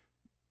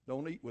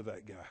 don't eat with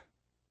that guy."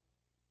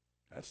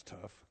 That's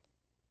tough.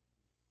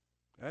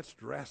 That's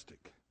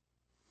drastic.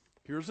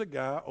 Here's a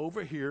guy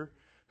over here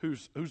who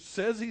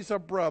says he's a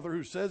brother,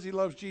 who says he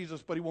loves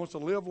Jesus, but he wants to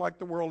live like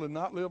the world and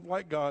not live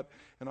like God.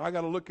 And I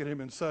got to look at him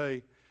and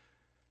say,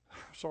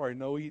 sorry,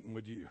 no eating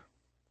with you.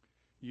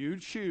 You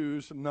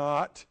choose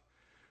not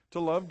to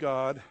love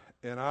God,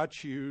 and I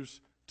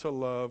choose to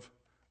love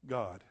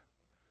God.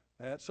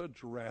 That's a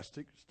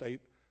drastic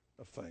state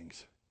of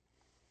things.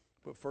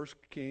 But 1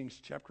 Kings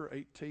chapter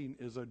 18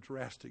 is a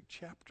drastic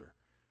chapter.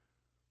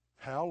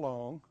 How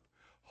long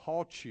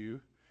halt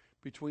you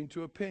between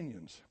 2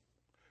 opinions?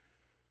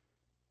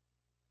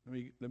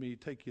 Let me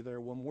take you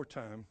there one more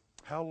time.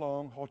 How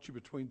long halt you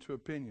between 2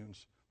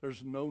 opinions?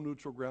 There's no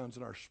neutral grounds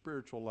in our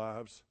spiritual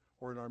lives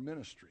or in our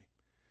ministry.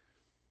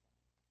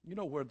 You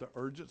know where the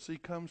urgency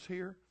comes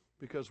here?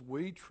 Because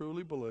we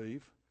truly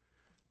believe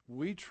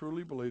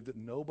that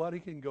nobody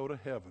can go to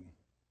heaven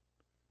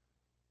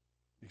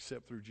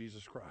except through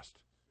Jesus Christ.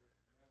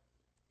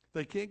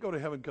 They can't go to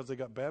heaven because they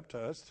got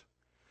baptized.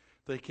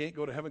 They can't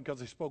go to heaven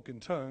because they spoke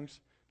in tongues.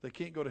 They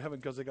can't go to heaven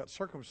because they got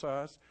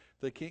circumcised.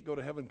 They can't go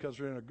to heaven because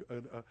they're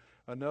in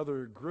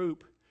another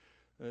group.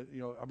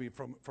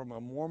 From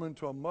a Mormon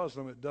to a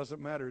Muslim, it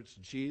doesn't matter. It's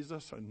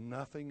Jesus and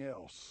nothing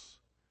else.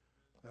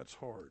 That's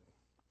hard.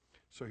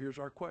 So here's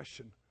our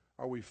question.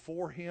 Are we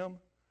for him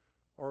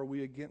or are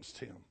we against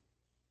him?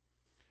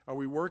 Are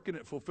we working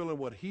at fulfilling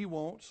what he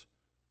wants,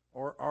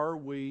 or are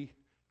we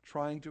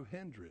trying to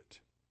hinder it?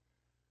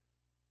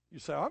 You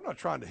say, I'm not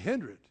trying to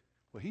hinder it.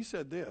 Well, he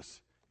said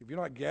this, if you're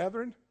not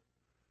gathering,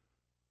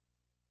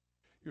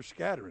 you're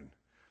scattering.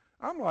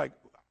 I'm like,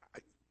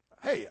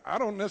 hey, I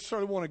don't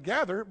necessarily want to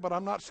gather, but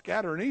I'm not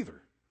scattering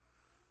either.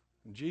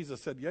 And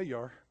Jesus said, yeah, you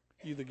are.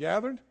 You either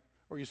gathering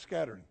or you're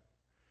scattering.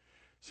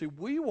 See,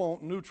 we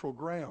want neutral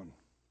ground.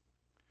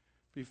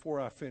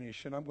 Before I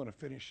finish, and I'm going to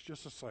finish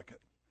just a second.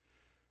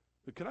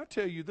 But can I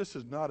tell you, this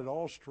is not at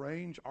all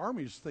strange.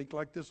 Armies think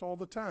like this all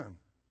the time.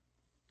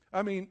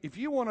 I mean, if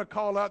you want to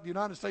call out the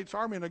United States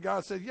Army and a guy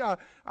says, yeah,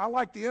 I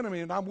like the enemy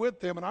and I'm with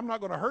them and I'm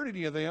not going to hurt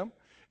any of them,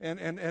 and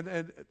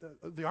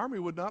the Army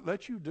would not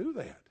let you do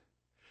that.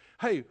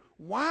 Hey,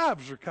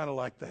 wives are kind of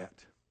like that.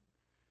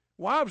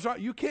 Wives,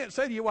 you can't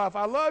say to your wife,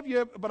 I love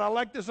you, but I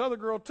like this other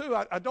girl too.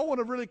 I don't want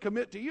to really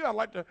commit to you. I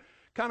like to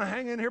kind of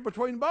hang in here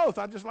between both.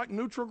 I just like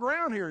neutral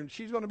ground here. And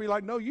she's going to be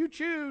like, no, you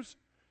choose.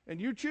 And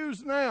you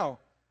choose now.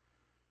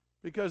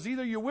 Because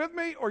either you're with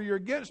me or you're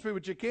against me,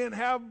 but you can't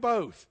have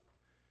both.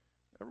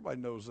 Everybody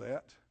knows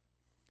that.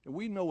 And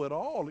we know it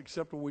all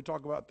except when we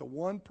talk about the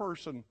one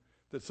person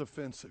that's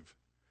offensive.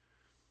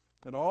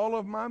 And all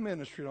of my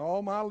ministry and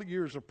all my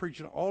years of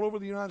preaching all over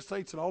the United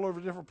States and all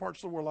over different parts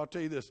of the world, I'll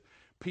tell you this.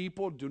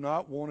 People do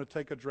not want to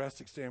take a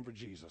drastic stand for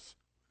Jesus.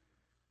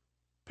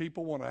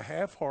 People want a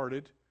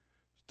half-hearted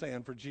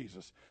stand for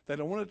Jesus. They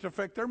don't want it to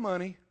affect their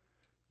money.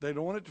 They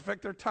don't want it to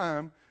affect their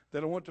time.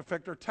 They don't want it to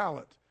affect their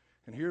talent.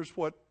 And here's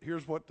what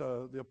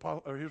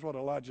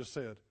Elijah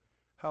said.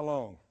 How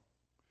long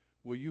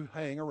will you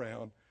hang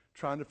around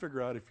trying to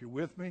figure out if you're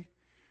with me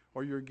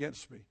or you're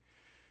against me?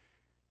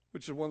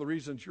 Which is one of the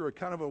reasons you're a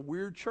kind of a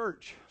weird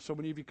church. So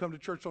many of you come to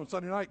church on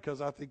Sunday night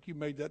because I think you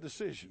made that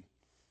decision.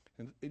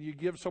 And you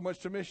give so much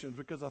to missions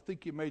because I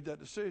think you made that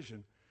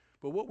decision.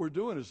 But what we're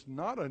doing is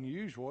not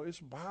unusual. It's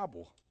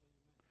Bible.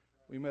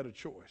 We made a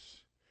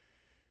choice.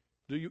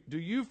 Do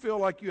you feel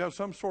like you have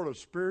some sort of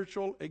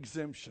spiritual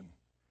exemption?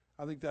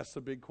 I think that's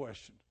the big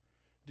question.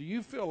 Do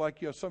you feel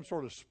like you have some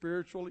sort of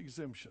spiritual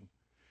exemption?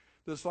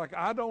 That's like,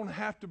 I don't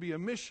have to be a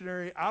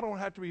missionary. I don't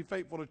have to be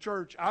faithful to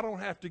church. I don't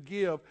have to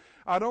give.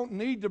 I don't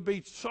need to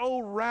be so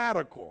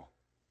radical.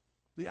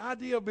 The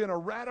idea of being a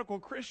radical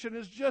Christian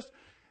is just,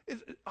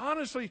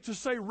 honestly, to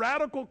say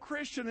radical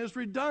Christian is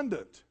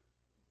redundant.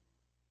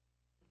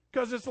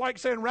 Because it's like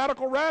saying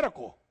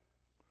radical.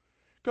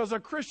 Because a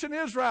Christian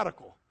is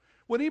radical.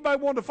 When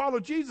anybody wanted to follow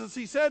Jesus,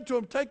 he said to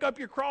him, take up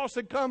your cross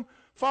and come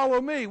follow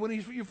me. When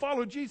you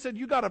follow Jesus, he said,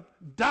 you got to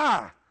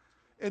die.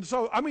 And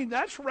so, I mean,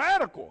 that's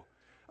radical.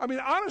 I mean,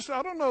 honestly,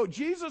 I don't know.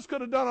 Jesus could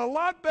have done a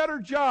lot better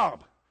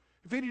job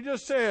if he'd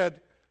just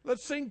said,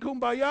 let's sing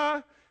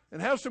Kumbaya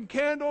and have some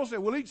candles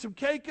and we'll eat some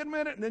cake in a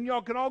minute and then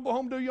y'all can all go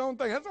home and do your own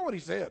thing. That's not what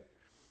he said.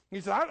 He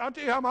said, I'll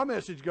tell you how my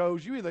message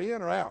goes. You either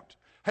in or out.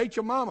 Hate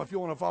your mama if you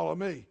want to follow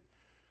me.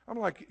 I'm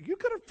like, you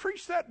could have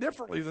preached that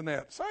differently than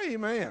that. Say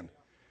amen.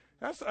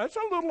 That's a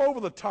little over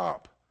the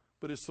top,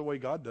 but it's the way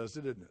God does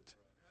it, isn't it?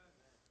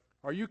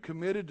 Are you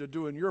committed to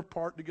doing your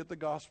part to get the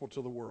gospel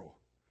to the world?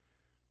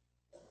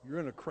 You're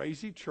in a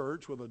crazy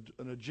church with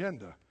an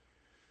agenda.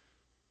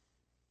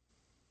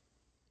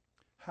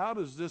 How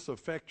does this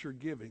affect your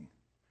giving?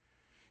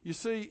 You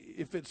see,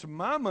 if it's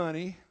my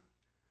money,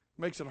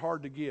 it makes it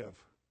hard to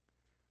give.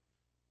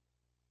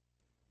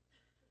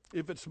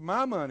 If it's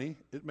my money,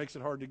 it makes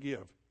it hard to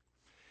give.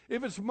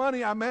 If it's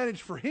money I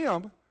manage for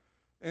him,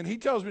 and he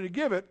tells me to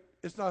give it,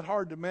 it's not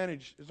hard to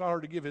manage. It's not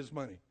hard to give his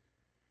money.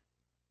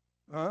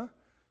 Huh?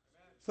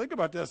 Think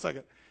about that a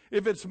second.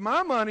 If it's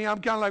my money,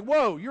 I'm kind of like,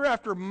 whoa, you're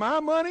after my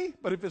money?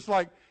 But if it's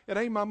like, it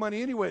ain't my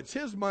money anyway, it's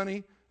his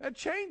money, that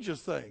changes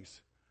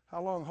things.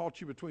 How long halt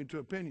you between two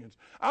opinions?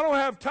 I don't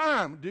have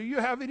time. Do you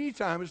have any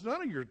time? It's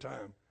none of your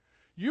time.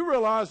 You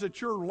realize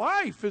that your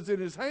life is in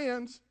his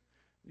hands.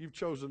 You've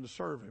chosen to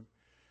serve him.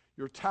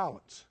 Your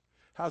talents.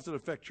 How does it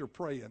affect your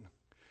praying?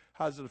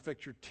 How does it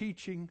affect your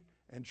teaching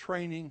and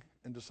training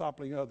and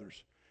discipling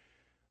others?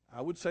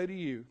 I would say to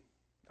you,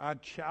 I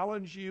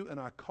challenge you and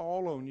I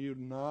call on you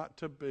not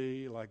to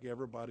be like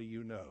everybody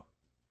you know.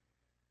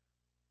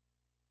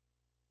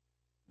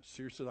 As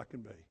serious as I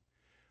can be.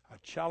 I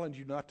challenge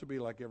you not to be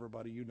like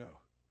everybody you know.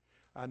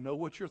 I know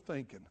what you're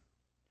thinking.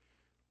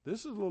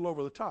 This is a little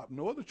over the top.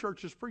 No other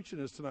church is preaching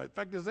this tonight. In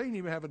fact, they ain't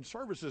even having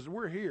services.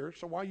 We're here,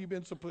 so why you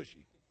been so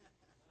pushy?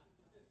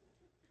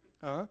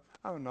 Huh?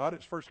 I'm not.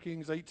 It's 1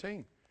 Kings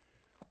 18.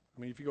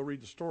 I mean, if you go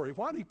read the story.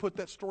 Why did he put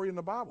that story in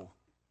the Bible?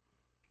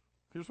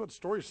 Here's what the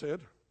story said.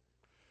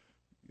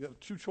 You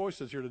got two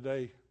choices here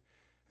today,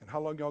 and how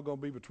long y'all going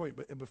to be between.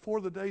 And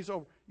before the day's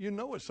over, you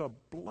know it's a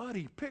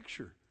bloody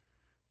picture.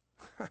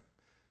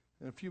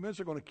 In a few minutes,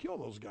 they're going to kill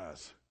those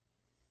guys.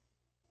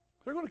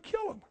 They're going to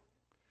kill them.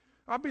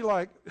 I'd be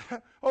like,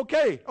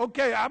 okay,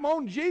 I'm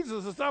on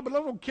Jesus and stuff, but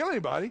let's don't kill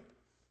anybody.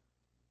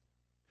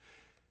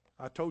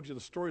 I told you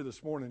the story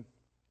this morning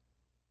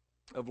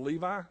of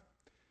Levi.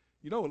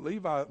 You know,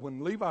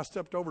 when Levi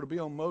stepped over to be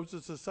on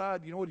Moses'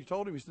 side, you know what he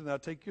told him? He said, now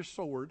take your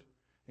sword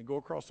and go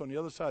across on the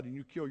other side and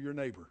you kill your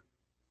neighbor.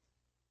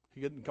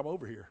 He didn't come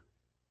over here.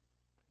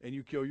 And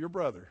you kill your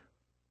brother.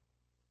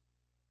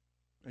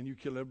 And you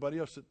kill anybody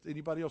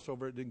else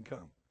over it didn't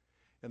come.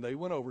 And they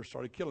went over and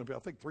started killing people.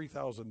 I think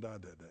 3,000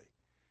 died that day.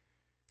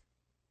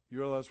 You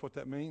realize what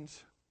that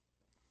means?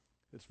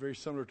 It's very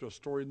similar to a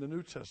story in the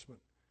New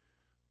Testament.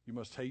 You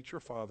must hate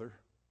your father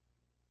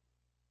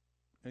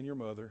and your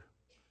mother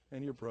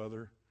and your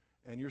brother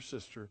and your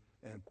sister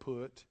and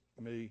put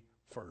me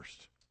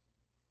first.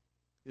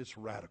 It's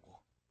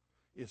radical.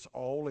 It's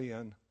all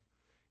in.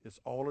 It's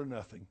all or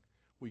nothing.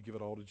 We give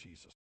it all to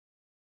Jesus.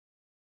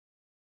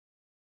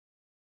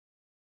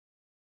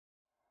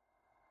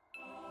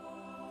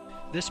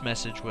 This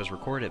message was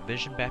recorded at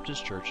Vision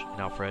Baptist Church in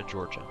Alpharetta,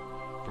 Georgia.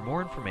 For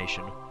more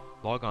information,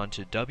 log on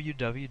to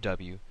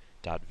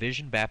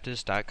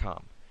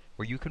www.visionbaptist.com,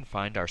 where you can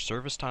find our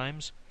service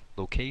times,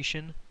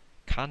 location,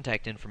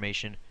 contact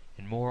information,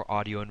 and more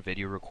audio and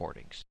video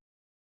recordings.